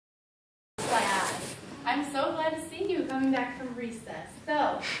I'm so glad to see you coming back from recess.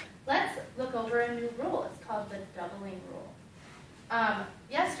 So let's look over a new rule. It's called the doubling rule.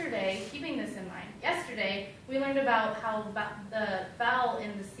 Yesterday, keeping this in mind, yesterday we learned about how the vowel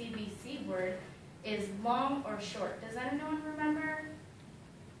in the CVC word is long or short. Does anyone remember?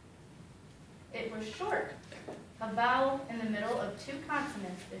 It was short. A vowel in the middle of two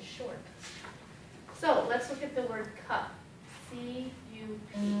consonants is short. So let's look at the word cup.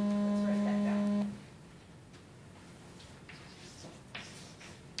 C-U-P. Let's write that down.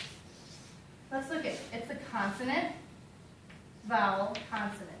 Let's look at it. It's a consonant, vowel,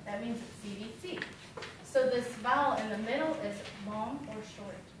 consonant. That means it's CVC. So this vowel in the middle is long or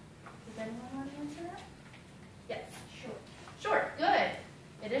short? Does anyone want to answer that? Yes. Short. Short. Good.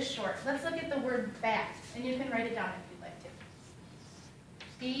 It is short. Let's look at the word bat, and you can write it down if you'd like to.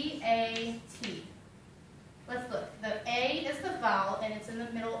 B-A-T. Let's look. The A is the vowel, and it's in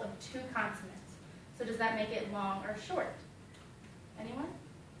the middle of two consonants. So does that make it long or short? Anyone?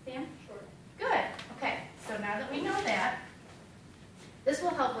 Sam? Short. Good. Okay. So now that we know that, this will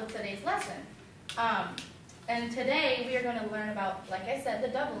help with today's lesson. And today we are going to learn about, like I said, the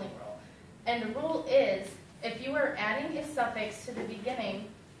doubling rule. And the rule is, if you are adding a suffix to the beginning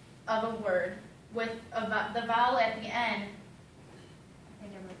of a word with the vowel at the end, I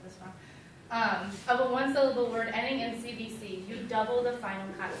think I wrote this wrong, of a one-syllable word ending in CVC, you double the final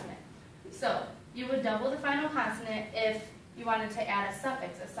consonant. So you would double the final consonant if you wanted to add a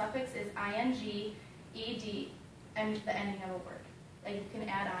suffix. A suffix is ing, ed, and the ending of a word that you can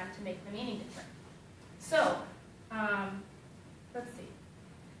add on to make the meaning different. So, let's see.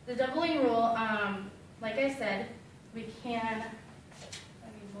 The doubling rule, like I said, we can,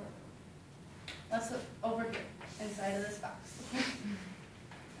 let's look over here, inside of this box.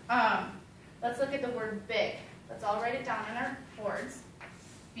 Let's look at the word big. Let's all write it down on our boards.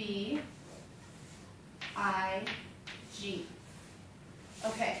 B-I-G.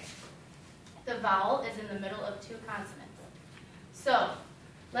 Okay. The vowel is in the middle of two consonants. So,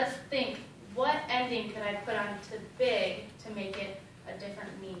 let's think, what ending could I put onto big to make it a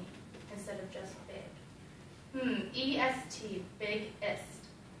different meaning instead of just big? E-S-T, big-ist.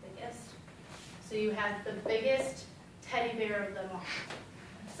 Biggest. So you have the biggest teddy bear of them all.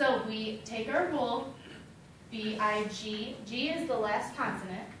 So we take our rule, B-I-G. G is the last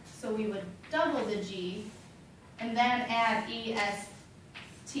consonant, so we would double the G and then add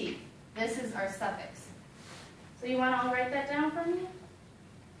E-S-T. This is our suffix. So you want to all write that down for me?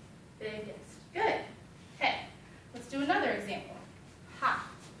 Biggest. Good. Okay. Let's do another example. Hop.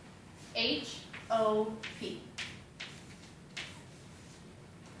 H-O-P.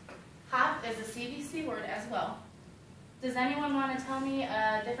 Hop is a CVC word as well. Does anyone want to tell me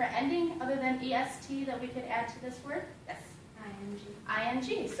a different ending other than EST that we could add to this word? Yes. ING.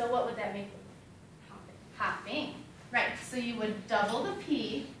 ING. So what would that make? Hopping. Right. So you would double the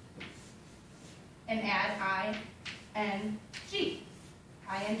P and add I-N-G.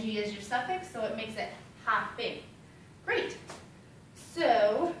 ING is your suffix, so it makes it hopping. Great.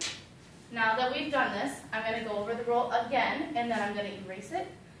 So now that we've done this, I'm going to go over the rule again, and then I'm going to erase it,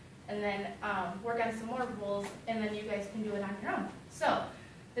 and then work on some more rules, and then you guys can do it on your own. So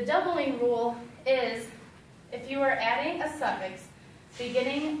the doubling rule is, if you are adding a suffix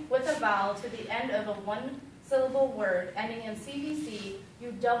beginning with a vowel to the end of a one-syllable word ending in CVC,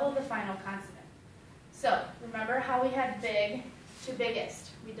 you double the final consonant. So remember how we had big to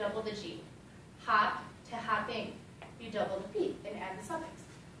biggest, we double the G. Hop to hopping, you double the P and add the suffix.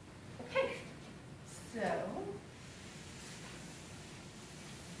 Okay, so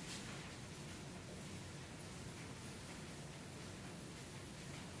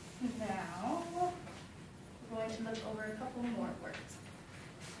now we're going to look over a couple more words.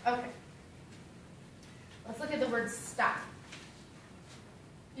 Okay, let's look at the word stop.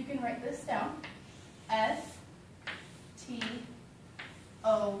 You can write this down. S-T-O-P.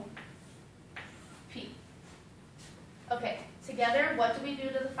 Okay, together, what do we do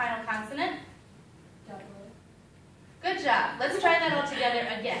to the final consonant? Double it. Good job. Let's try that all together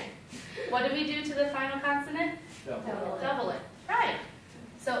again. What do we do to the final consonant? Double it. Double it. Right.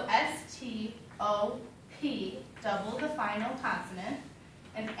 So S-T-O-P, double the final consonant,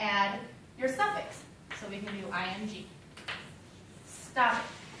 and add your suffix. So we can do ING. Stop it.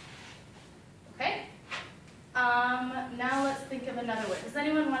 Okay? Now let's think of another word. Does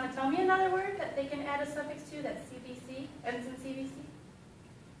anyone want to tell me another word that they can add a suffix to that's CVC, ends in CVC?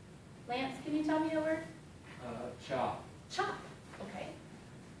 Lance, can you tell me a word? Chop. Chop. Okay.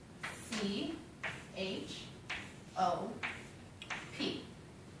 C-H-O-P.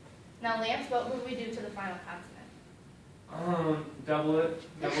 Now, Lance, what would we do to the final consonant? Double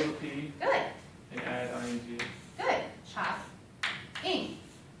it. Double the P. Good. And add ing. Good. Chopping.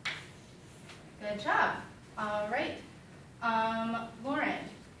 Good job. All right. Lauren,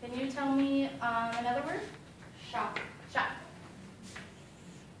 can you tell me another word? Shop. Shop.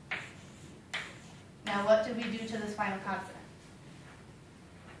 Now, what do we do to this final consonant?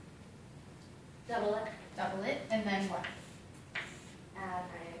 Double it. Double it, and then what? Add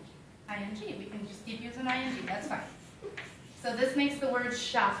ing. ing. We can just keep using ing. That's fine. So this makes the word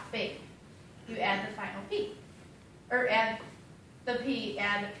shopping. You add the final p, or add the p,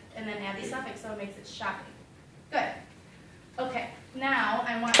 and then add the suffix, so it makes it shopping. Good. Okay. Now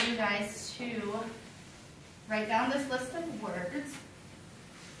I want you guys to write down this list of words.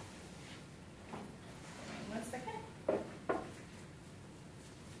 One second.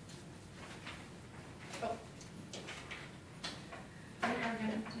 Oh. We are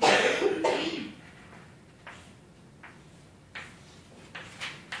going to do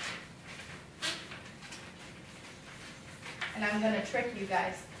and I'm going to trick you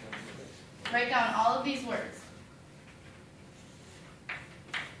guys. Write down all of these words.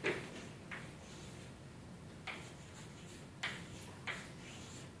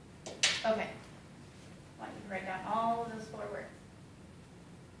 Okay. I want you to write down all of those 4 words.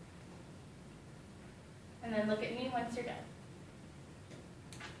 And then look at me once you're done.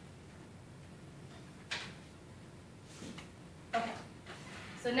 Okay.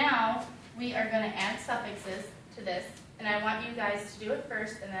 So now we are going to add suffixes to this, and I want you guys to do it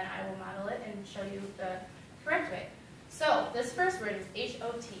first, and then I will model it and show you the correct way. So this first word is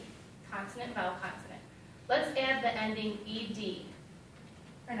H-O-T, consonant, vowel, consonant. Let's add the ending ed,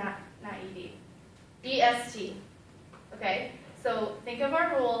 or not ed, est. Okay? So think of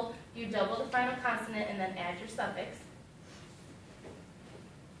our rule. You double the final consonant and then add your suffix.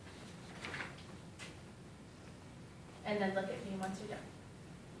 And then look at me once you're done.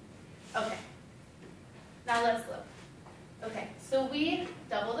 Okay. Now let's look. Okay, so we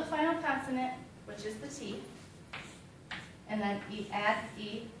double the final consonant, which is the T, and then add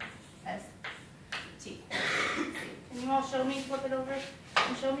E-S-T. Can you all show me, flip it over,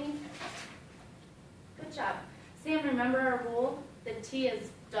 and show me? Good job. Sam, remember our rule? The T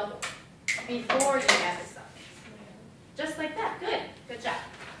is double before you add the suffix. Just like that. Good. Good job.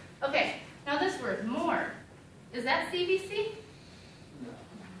 Okay, now this word, more. Is that CVC?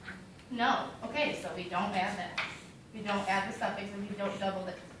 No. Okay, so we don't add that. We don't add the suffix and we don't double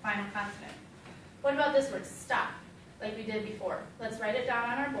the final consonant. What about this word, stop, like we did before? Let's write it down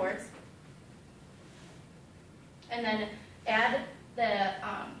on our boards. And then add the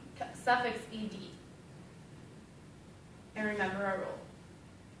suffix ed. And remember our rule.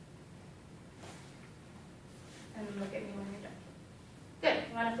 And then look at me when you're done. Good.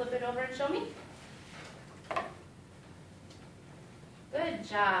 You want to flip it over and show me? Good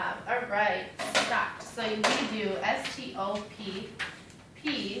job. All right. Stopped. So we do S-T-O-P-P-E-D.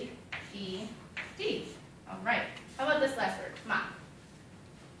 All right. How about this last word? Mop.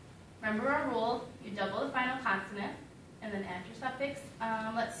 Remember our rule. You double the final consonant and then add your suffix.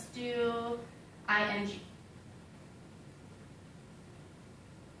 Let's do ing.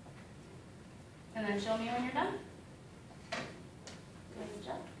 And then show me when you're done. Good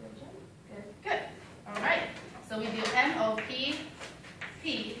job. Good job. Good. Good. All right. So we do M-O-P-P-I-N-G.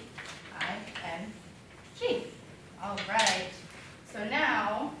 All right. So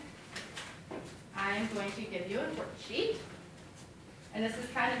now I'm going to give you a worksheet. And this is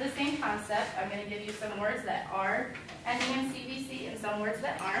kind of the same concept. I'm going to give you some words that are ending in CVC and some words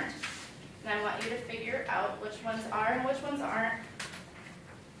that aren't. And I want you to figure out which ones are and which ones aren't.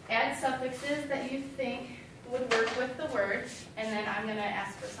 Add suffixes that you think would work with the word, and then I'm going to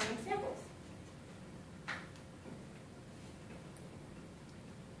ask for some examples.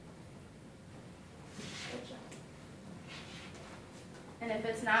 Good job. And if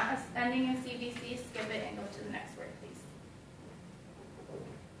it's not ending in CVC, skip it and go to the next word, please.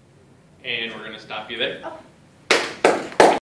 And we're going to stop you there. Okay.